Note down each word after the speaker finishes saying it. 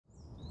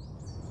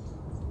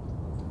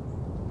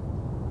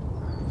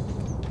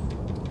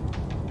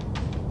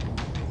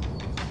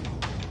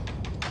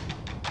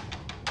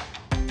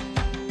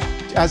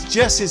As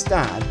Jess's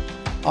dad,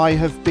 I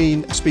have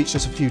been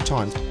speechless a few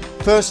times.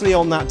 Firstly,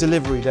 on that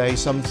delivery day,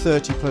 some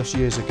 30 plus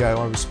years ago,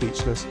 I was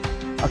speechless.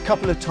 A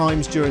couple of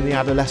times during the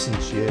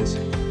adolescence years.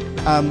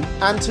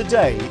 And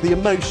today, the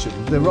emotion,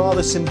 the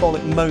rather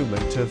symbolic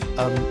moment of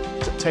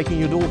taking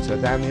your daughter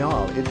down the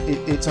aisle,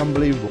 it's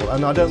unbelievable.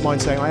 And I don't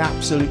mind saying I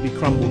absolutely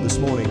crumbled this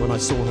morning when I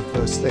saw her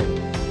first thing.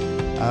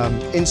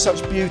 In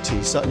such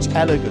beauty, such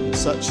elegance,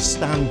 such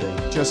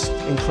standing, just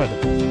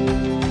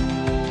incredible.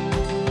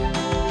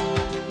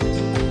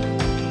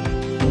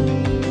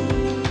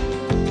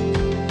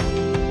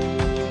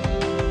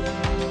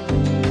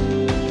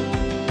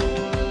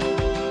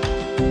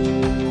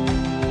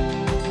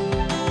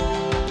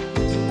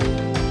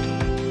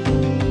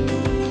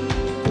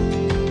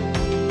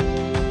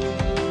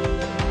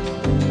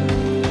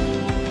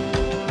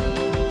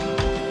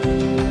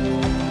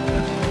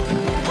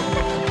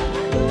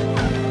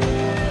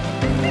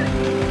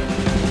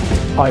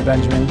 I,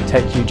 Benjamin,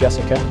 take you,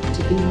 Jessica,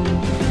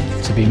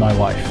 to be my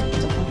wife,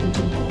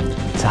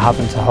 to have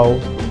and to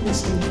hold,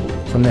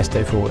 from this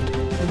day forward,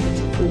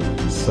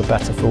 for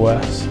better, for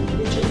worse,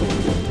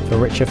 for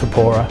richer, for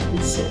poorer,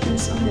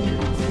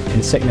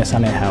 in sickness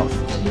and in health,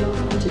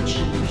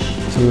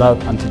 to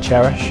love and to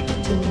cherish,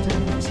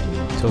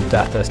 till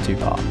death us do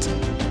part.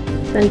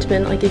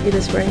 Benjamin, I give you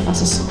this ring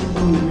as a sign of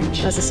our marriage.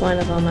 As a sign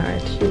of our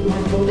marriage. With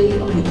my body, I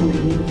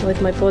honour you.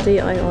 With my body,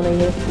 I honour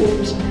you. All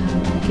that I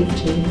have, I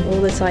give to you.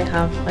 All that I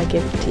have, I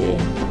give to you.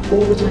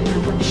 All that I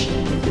have, I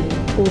share with you.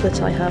 All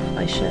that I have,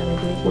 I share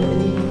with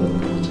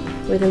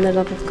you. Within the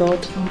love of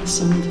God. Father,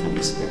 Son, and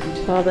Holy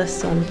Spirit. Father,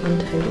 Son,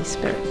 and Holy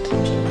Spirit.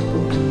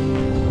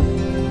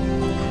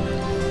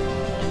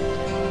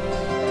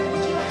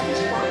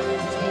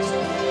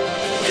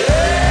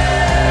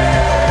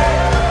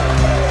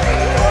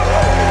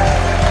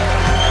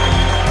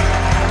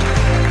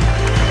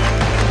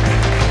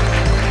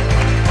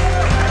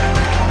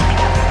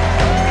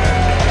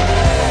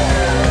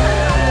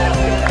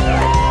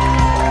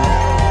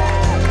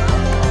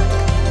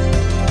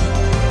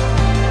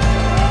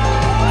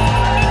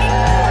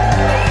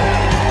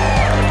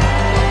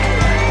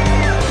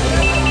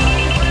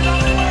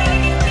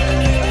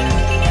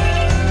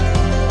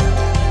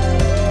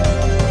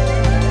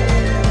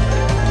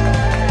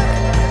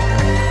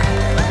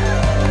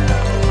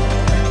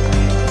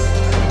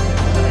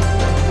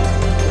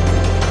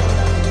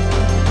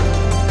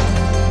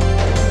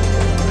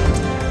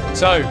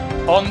 So,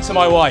 on to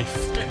my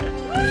wife.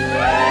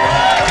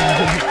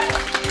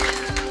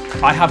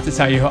 I have to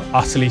tell you how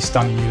utterly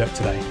stunning you look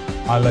today.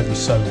 I love you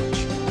so much.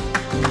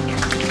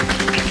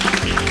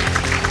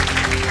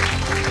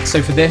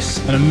 So for this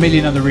and a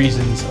million other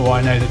reasons why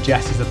I know that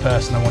Jess is the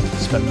person I wanted to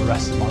spend the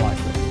rest of my life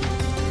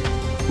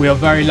with. We are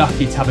very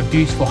lucky to have a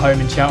beautiful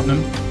home in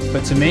Cheltenham,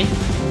 but to me,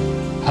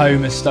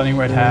 home is stunning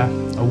red hair,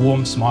 a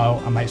warm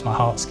smile, and makes my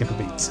heart skip a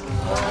beat.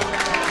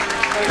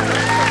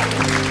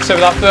 So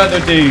without further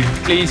ado,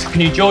 please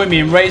can you join me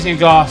in raising a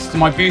glass to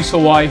my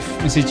beautiful wife,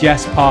 Mrs.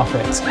 Jess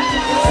Parfitt.